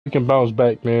We can bounce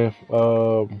back, man.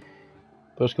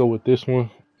 Let's go with this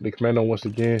one. The commando once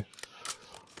again.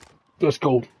 Let's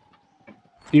go.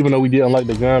 Even though we didn't like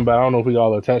the gun, but I don't know if we got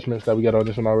all the attachments that we got on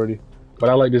this one already. But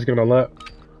I like this gun a lot.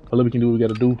 Hopefully we can do what we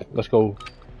gotta do. Let's go.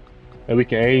 And we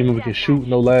can aim and we can shoot,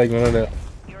 no lag, none of that.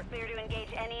 You're clear to engage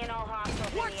any and all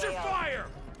hostiles. Watch your fire!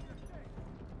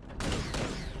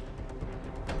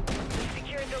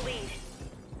 Secure the lead.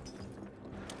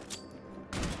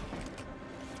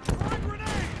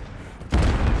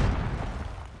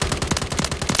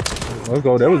 Let's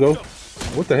go. There we go.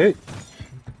 What the heck?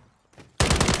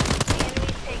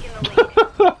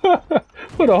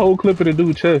 Put a whole clip in the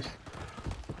dude's chest.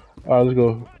 Alright, let's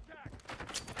go.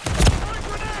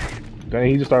 Dang,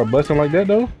 he just started busting like that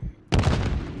though?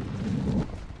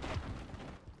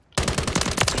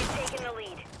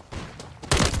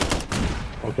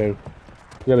 Okay.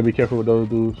 We gotta be careful with those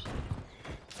dudes.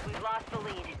 We've lost the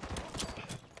lead.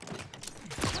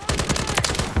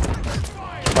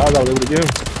 I got it again.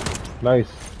 Nice.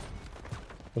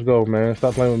 Let's go, man.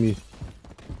 Stop playing with me.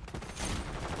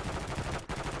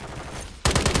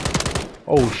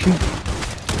 Oh shoot.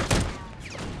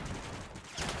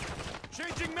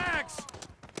 Changing mags.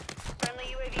 Friendly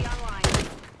UAV online.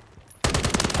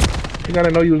 You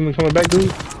gotta know you was coming back,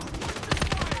 dude.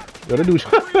 Yo, that dude,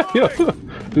 yo,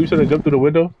 dude should have jumped through the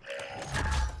window.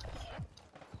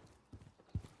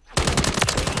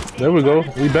 There we go.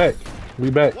 We back. We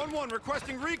back. 1-1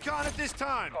 requesting recon at this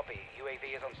time. Copy.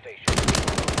 UAV is on station.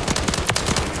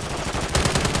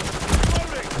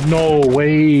 No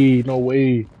way. No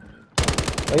way.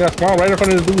 I got spawned right in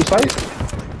front of this dude's sight.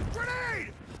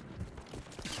 Grenade!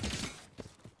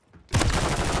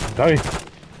 Dang.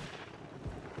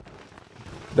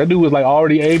 That dude was like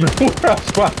already aiming where I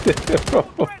spotted him, bro.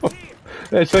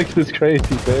 That section is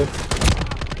crazy, man.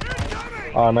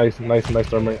 Oh, nice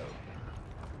teammate.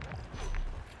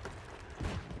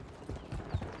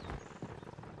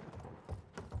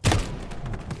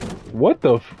 What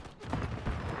the f?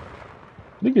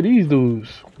 Look at these dudes.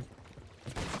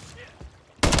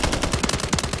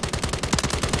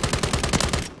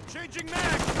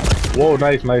 Whoa,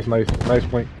 nice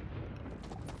point.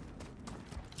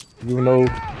 Even though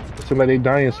it seems like they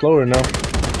dying slower now.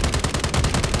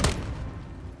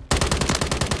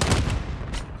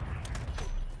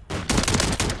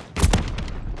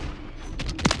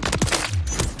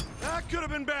 That could have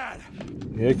been bad.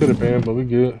 Yeah, it could have been, but we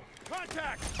good.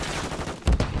 Contact.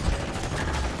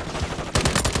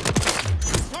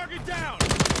 Target down.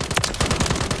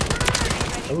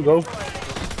 There we go.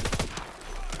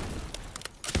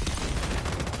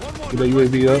 Get that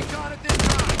UAV up.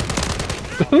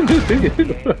 Hit that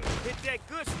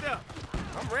good stuff.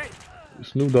 I'm ready.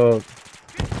 Snoop Dogg.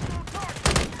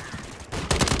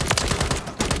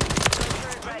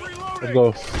 Let's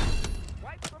go.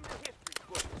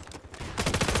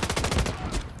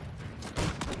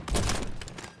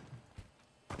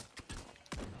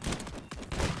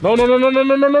 No.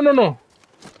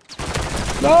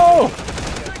 No!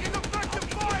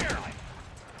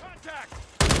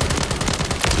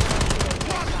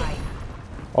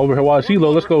 Over here, watch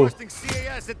HELO, let's go.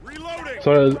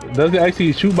 So, does it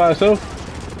actually shoot by itself?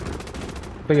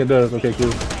 I think it does. Okay,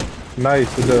 cool.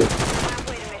 Nice, it does.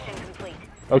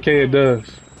 Okay, it does.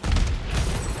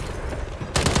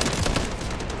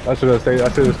 I should have stayed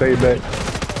back.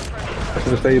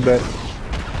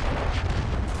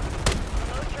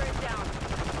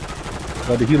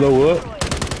 Got the HELO up.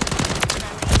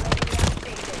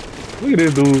 Look at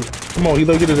this dude. Come on,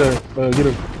 HELO, get his ass. Get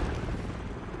him.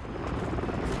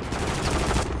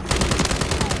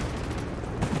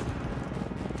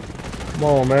 Come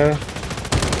on, man.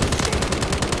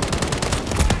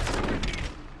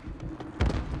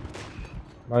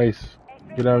 Nice.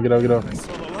 Get down. I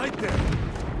saw the light there.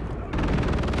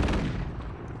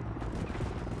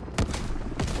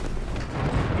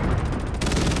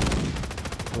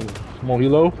 Come on,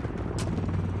 HELO.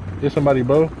 Get somebody,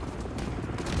 bro.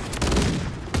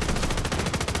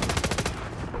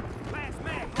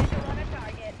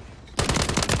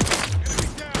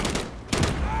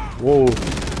 Whoa.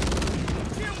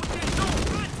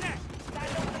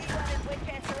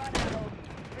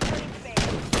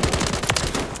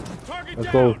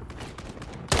 Let's go.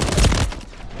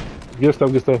 Good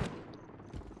stuff.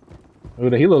 Oh,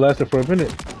 the HELO lasted for a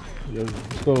minute. Yeah,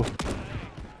 let's go.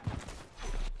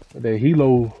 The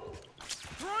HELO.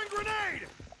 Throwing grenade.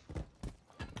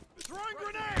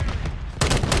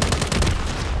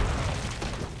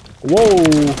 Whoa.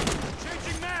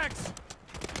 Changing mags.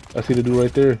 I see the dude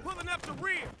right there. Pulling up the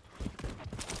rear.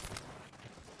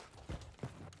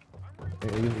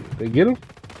 They get him?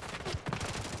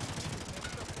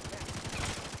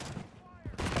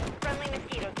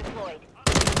 Mosquito deployed.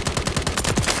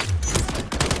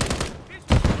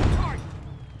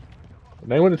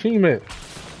 They went the team at.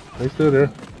 They still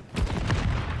there.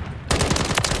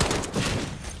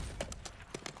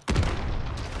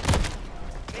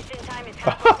 Mission time is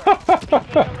half over.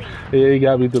 Take the lead. Yeah, he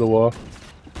got me through the wall.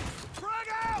 Frag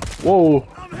out! Whoa.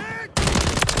 I'm hit!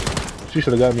 She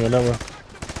should have got me on that one.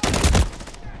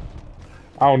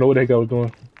 I don't know what the heck I was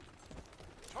doing.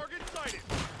 Target sighted!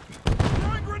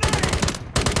 Throwing grenade!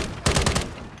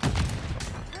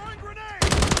 Throwing grenade!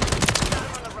 Got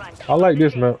him on the run. I like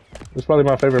this map. It's probably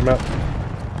my favorite map.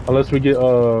 Unless we get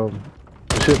a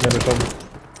shipment or something.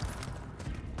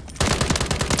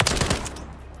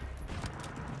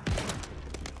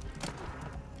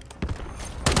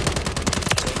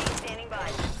 Standing by.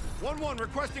 1-1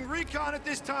 requesting recon at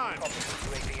this time.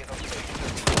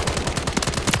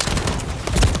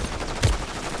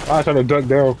 I tried to duck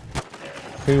down.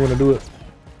 He didn't want to do it.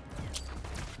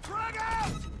 Frag out!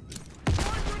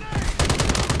 Throwing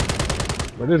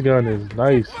grenade! But this gun is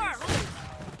nice. Fire,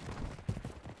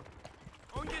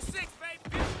 on your 6, babe.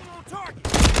 Visual on target.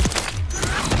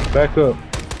 Back up.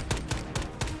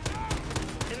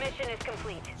 The mission is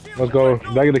complete. Let's go.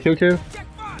 Back in the kill cam. Check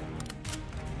fire!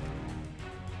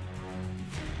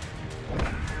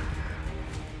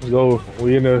 Let's go.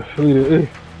 We in the lead.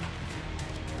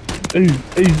 Let me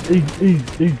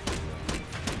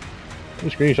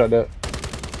screenshot that.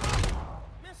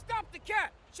 Man, stop the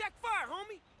cat! Check fire,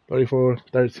 homie!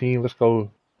 34-13. Let's go.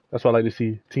 That's what I like to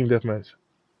see. Team deathmatch.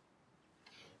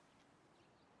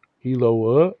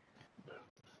 HELO up.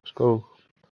 Let's go.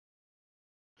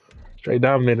 Straight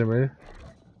dominating, man.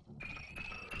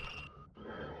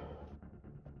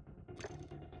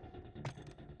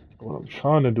 What I'm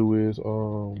trying to do is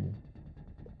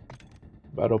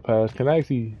battle pass. Can I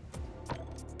actually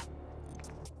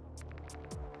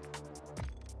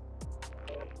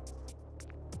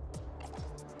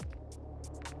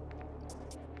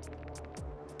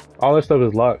all that stuff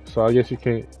is locked, so I guess you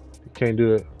can't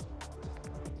do that.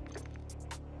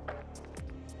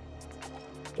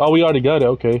 Oh, we already got it.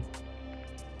 Okay.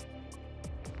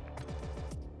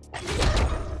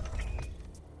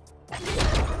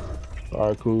 All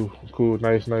right, cool,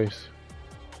 nice.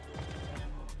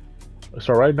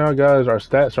 So right now, guys, our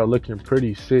stats are looking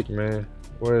pretty sick, man.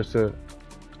 Where is it?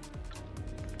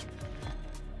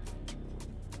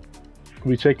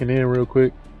 We checking in real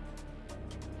quick.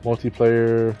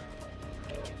 Multiplayer.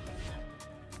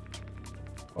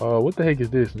 What the heck is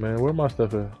this, man? Where my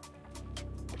stuff at?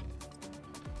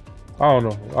 I don't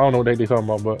know what the heck they talking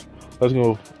about, but let's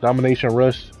go. Domination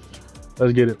rush.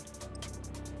 Let's get it.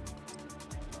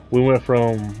 We went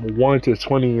from 1 to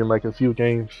 20 in like a few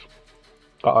games.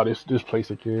 Oh, this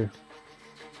place again.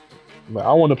 But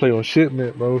I want to play on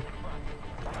shipment, bro.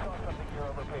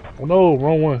 Oh no,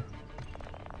 wrong one.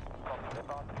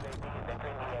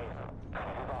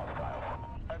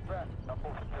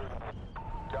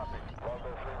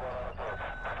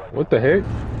 What the heck?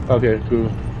 Okay,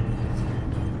 cool.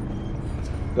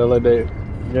 That like that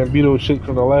Gambito chick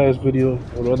from the last video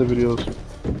or the other videos.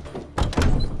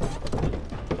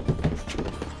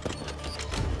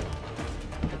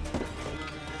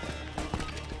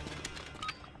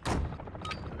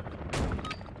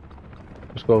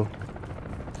 Let's go.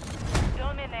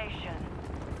 Domination.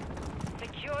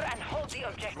 Secure and hold the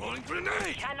objective. Throwing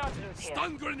grenade! Cannot lose here.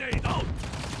 Stun grenade out!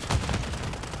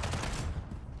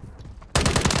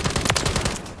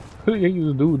 What the heck is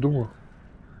this dude doing?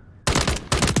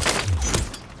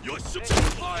 You're shooting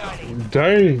fire!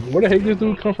 Dang, where the heck this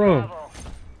dude come from?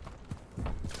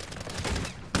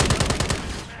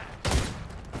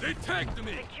 They tagged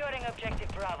me! Securing objective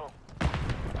Bravo.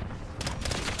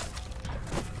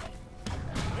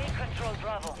 We control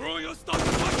Bravo. Throwing a stun to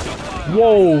watch your fire!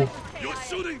 Whoa! You're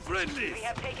shooting friendlies! We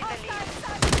have taken the lead.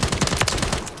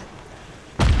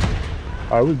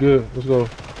 Alright, we good. Let's go.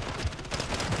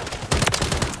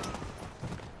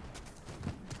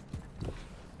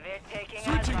 We're taking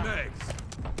Switching Alpha. mags!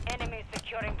 Enemy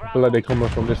securing I Bravo. feel like they coming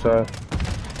from this side.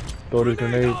 Throw this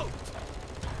grenade. out!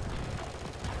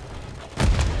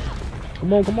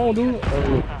 Come on, dude.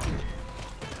 Enemy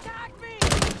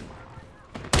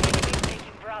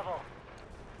taking Bravo.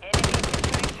 Enemy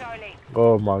securing Charlie.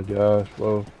 Oh my gosh,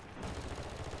 bro.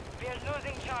 We're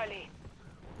losing Charlie.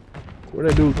 Where'd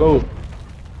that dude go?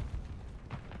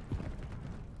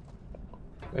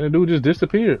 And the dude just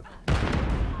disappeared.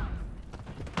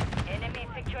 Enemy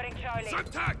securing Charlie.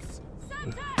 Syntax!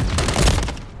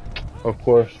 Of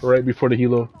course, right before the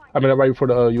HELO. I mean, right before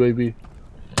the UAV. We're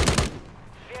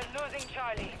losing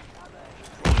Charlie.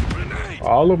 Grenade!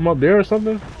 All of them up there or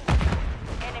something?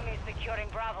 Enemy securing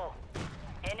Bravo.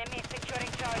 Enemy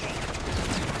securing Charlie.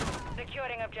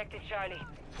 Securing objective Charlie.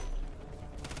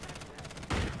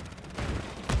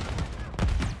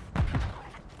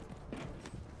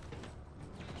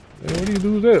 Man, what do you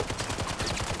do with that?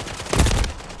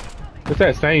 It's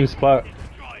that same spot.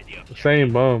 The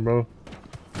same bum, bro.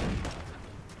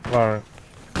 Alright.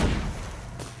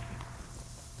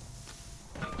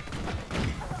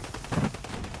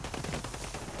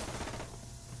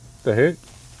 The heck?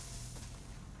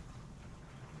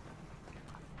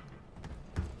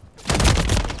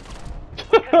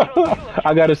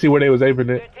 I gotta see where they was aiming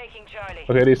They're it. taking Charlie.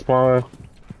 Okay, they spawn.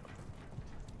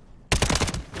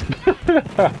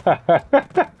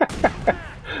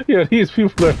 Yeah, these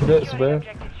people are nuts, Securing man.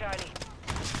 objective Charlie.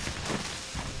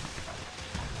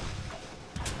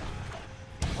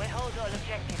 We hold all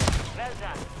objectives. Well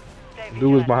done. Stay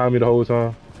Dude was vigilant. behind me the whole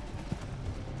time.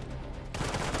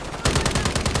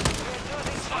 We're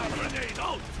losing Charlie. Grenade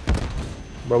out!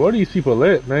 Bro, where do these people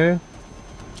at, man?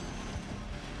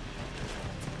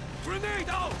 Grenade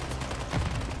out!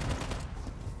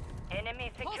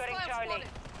 Enemy securing Charlie.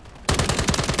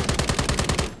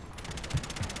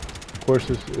 Of course,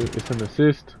 it's an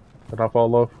assist, and I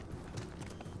fall off.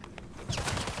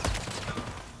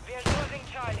 We're losing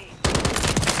Charlie.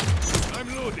 I'm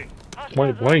loading.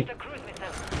 Point blank. The cruise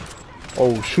missile.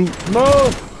 Oh shoot! No!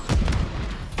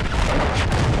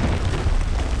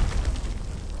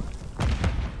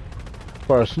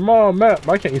 For a small map,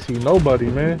 I can't see nobody,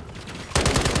 man.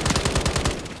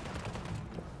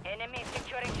 Enemy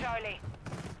securing Charlie.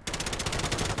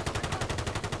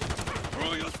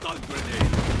 Throw your stun grenade!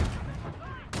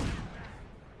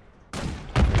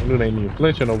 I knew they ain't even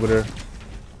flinching over there.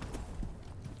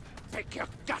 Take your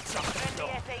guts out!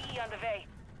 Friendly SAE on the way.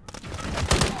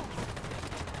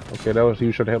 Okay, that was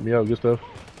you trying to help me out. Good stuff.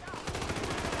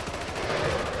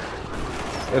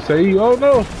 SAE, oh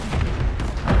no!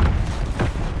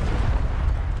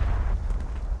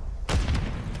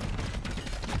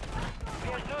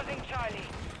 We're losing Charlie.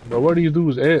 Bro, where these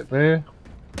dudes at, man?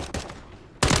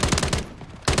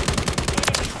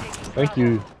 Thank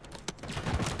you.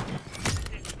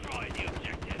 Destroy the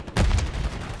objective!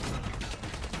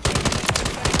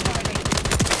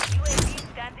 UAV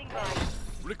standing by.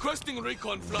 Requesting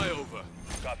recon flyover.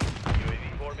 Copy.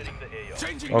 UAV orbiting the AO.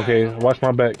 Changing Okay, mag. watch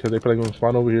my back, because they probably gonna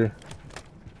spawn over here.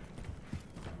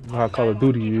 You know how Call of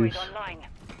Duty is. Online.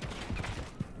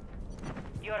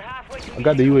 You're halfway to I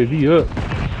got the UAV up.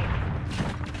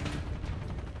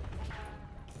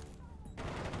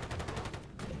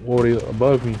 Whoa, they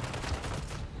above me.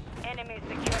 Enemy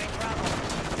securing Bravo.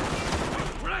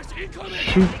 Fresh incoming!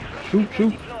 Shoot, shoot,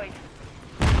 shoot. Deployed.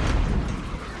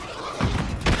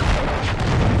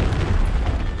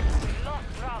 We've lost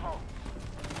Bravo.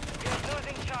 We're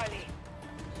losing Charlie.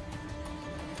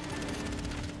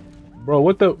 Bro,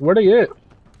 what the, where they at?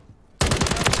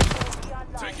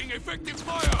 Taking effective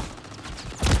fire!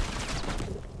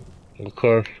 Of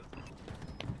course.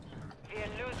 We're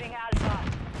losing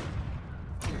Alpha.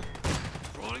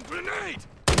 Throwing grenade!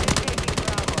 We're taking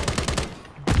Bravo.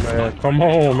 Man, come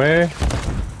on, man.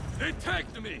 They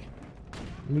tagged me!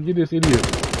 Let me get this idiot.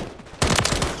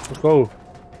 Let's go.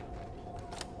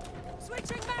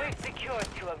 We've secured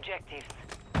 2 objectives.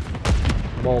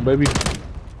 Come on, baby.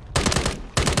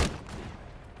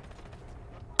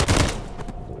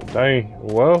 Dang.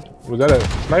 Well, was that a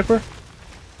sniper?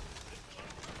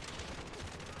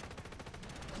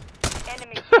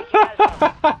 Enemy taking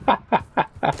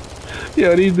Alpha.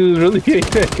 Yo, these dudes really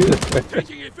ain't that good.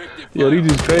 Taking effective fire! Yo, these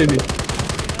dudes crazy.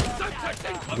 Subject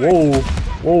incoming! Whoa,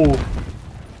 whoa.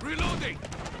 Reloading!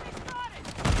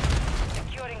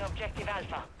 Securing objective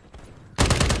Alpha.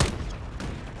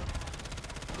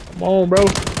 Come on, bro.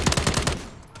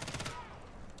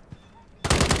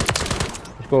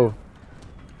 Let's go.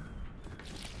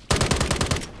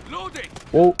 Loading!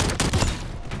 Whoa.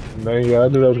 Dang, yeah, I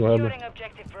knew that was gonna happen. Securing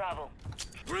objective Bravo.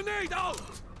 Grenade out!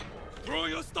 Throw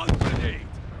your stun grenade!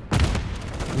 I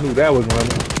knew that was gonna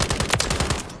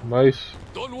happen. Nice.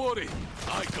 Don't worry,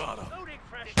 I got him. Loading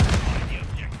fresh. Destroy the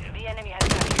objective. The enemy has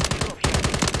captured 2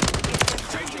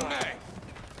 objectives. Changing mag!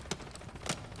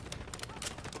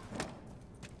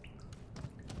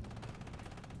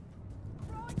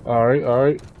 Alright,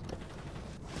 alright.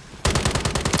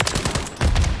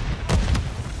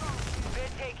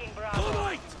 We're taking Bravo.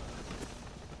 Alright!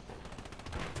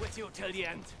 With you till the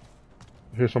end.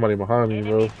 Here's somebody behind me,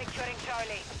 bro. Enemy securing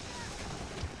Charlie.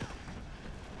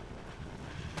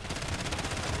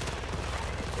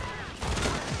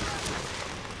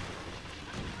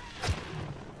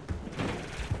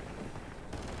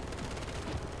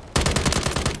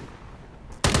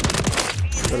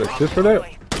 Got an assist for that?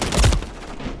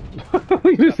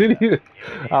 Look at this idiot.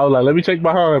 I was like, let me check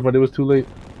behind, but it was too late.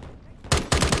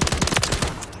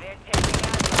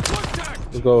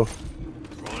 Let's go.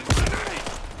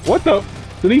 What the?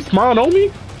 Did he spawn on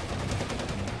me?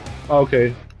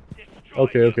 Okay.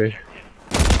 Okay.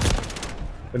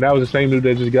 And that was the same dude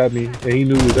that just got me, and he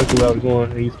knew that's where I was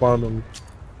going, and he spawned on me.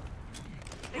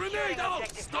 Grenade out!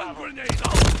 Stun grenade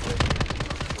out!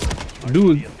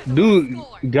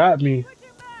 Dude got me,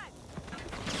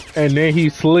 and then he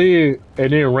slid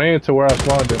and then ran to where I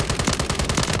spawned him.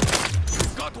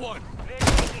 Got one!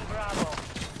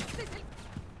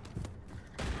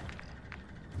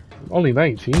 Only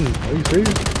 19. Are you serious?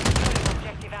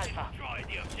 Objective Alpha.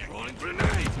 Throwing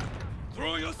grenade!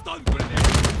 Throwing a stun grenade!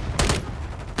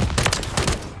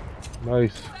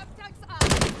 Nice.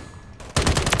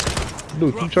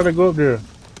 Dude, keep trying to go up there.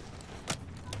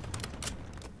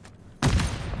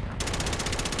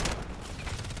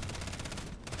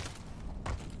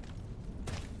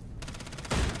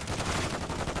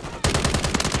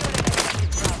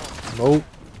 Nope.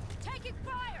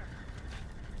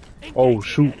 Oh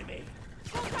shoot.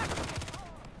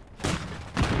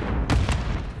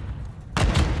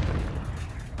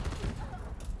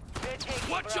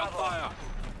 Watch your fire!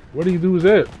 What do you do with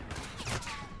that?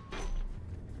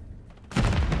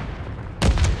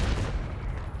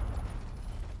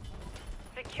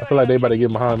 I feel like they about to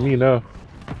get behind me now.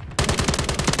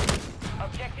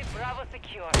 Objective Bravo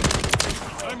secure.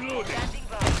 I'm loading. Standing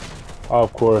by. Oh,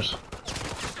 of course.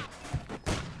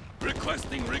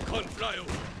 Requesting recon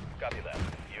flyover. Copy that.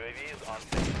 UAV is on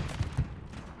station.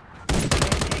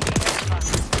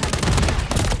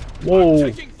 Whoa.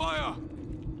 Taking fire!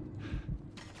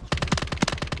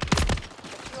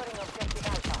 Securing objective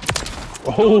Alpha.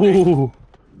 Oh.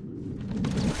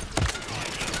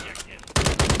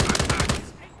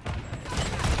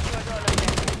 Secured all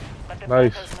objectives, but the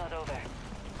Nice. battle's not over.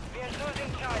 We are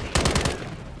losing Charlie.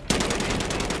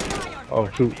 Oh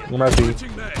shoot. When I see.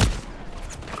 Switching there.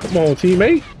 Come on,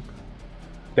 teammate.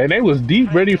 That they was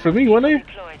deep ready for me, wasn't they?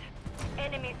 Deployed.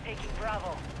 Enemies taking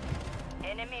Bravo.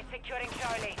 Enemy securing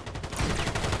Charlie.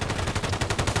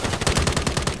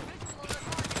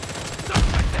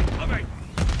 Suspect incoming!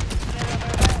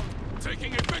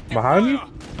 Taking effective Behind you? fire!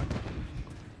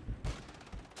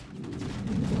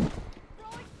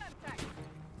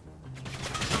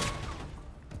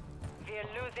 We are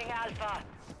losing Alpha.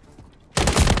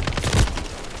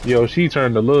 Yo, she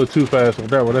turned a little too fast with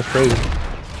that one. That's crazy.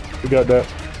 We got that.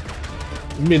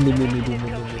 Mission complete.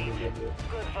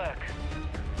 Good work.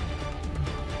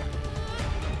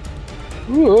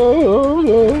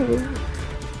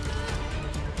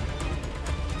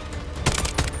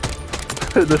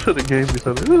 That should have gave me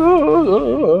something.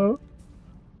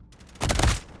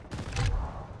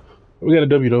 We got a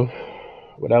W though.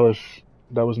 But that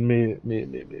was mid.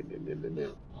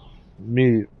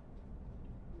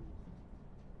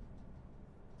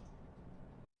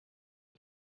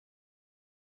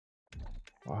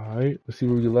 Alright, let's see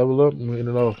where we can level up and we'll end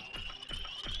it off.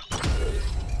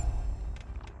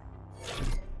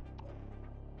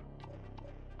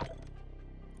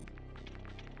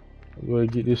 Go ahead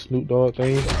and get this Snoop Dogg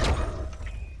thing.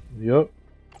 Yup.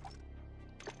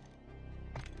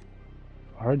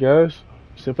 Alright guys,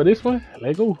 except for this one,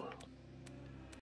 let go.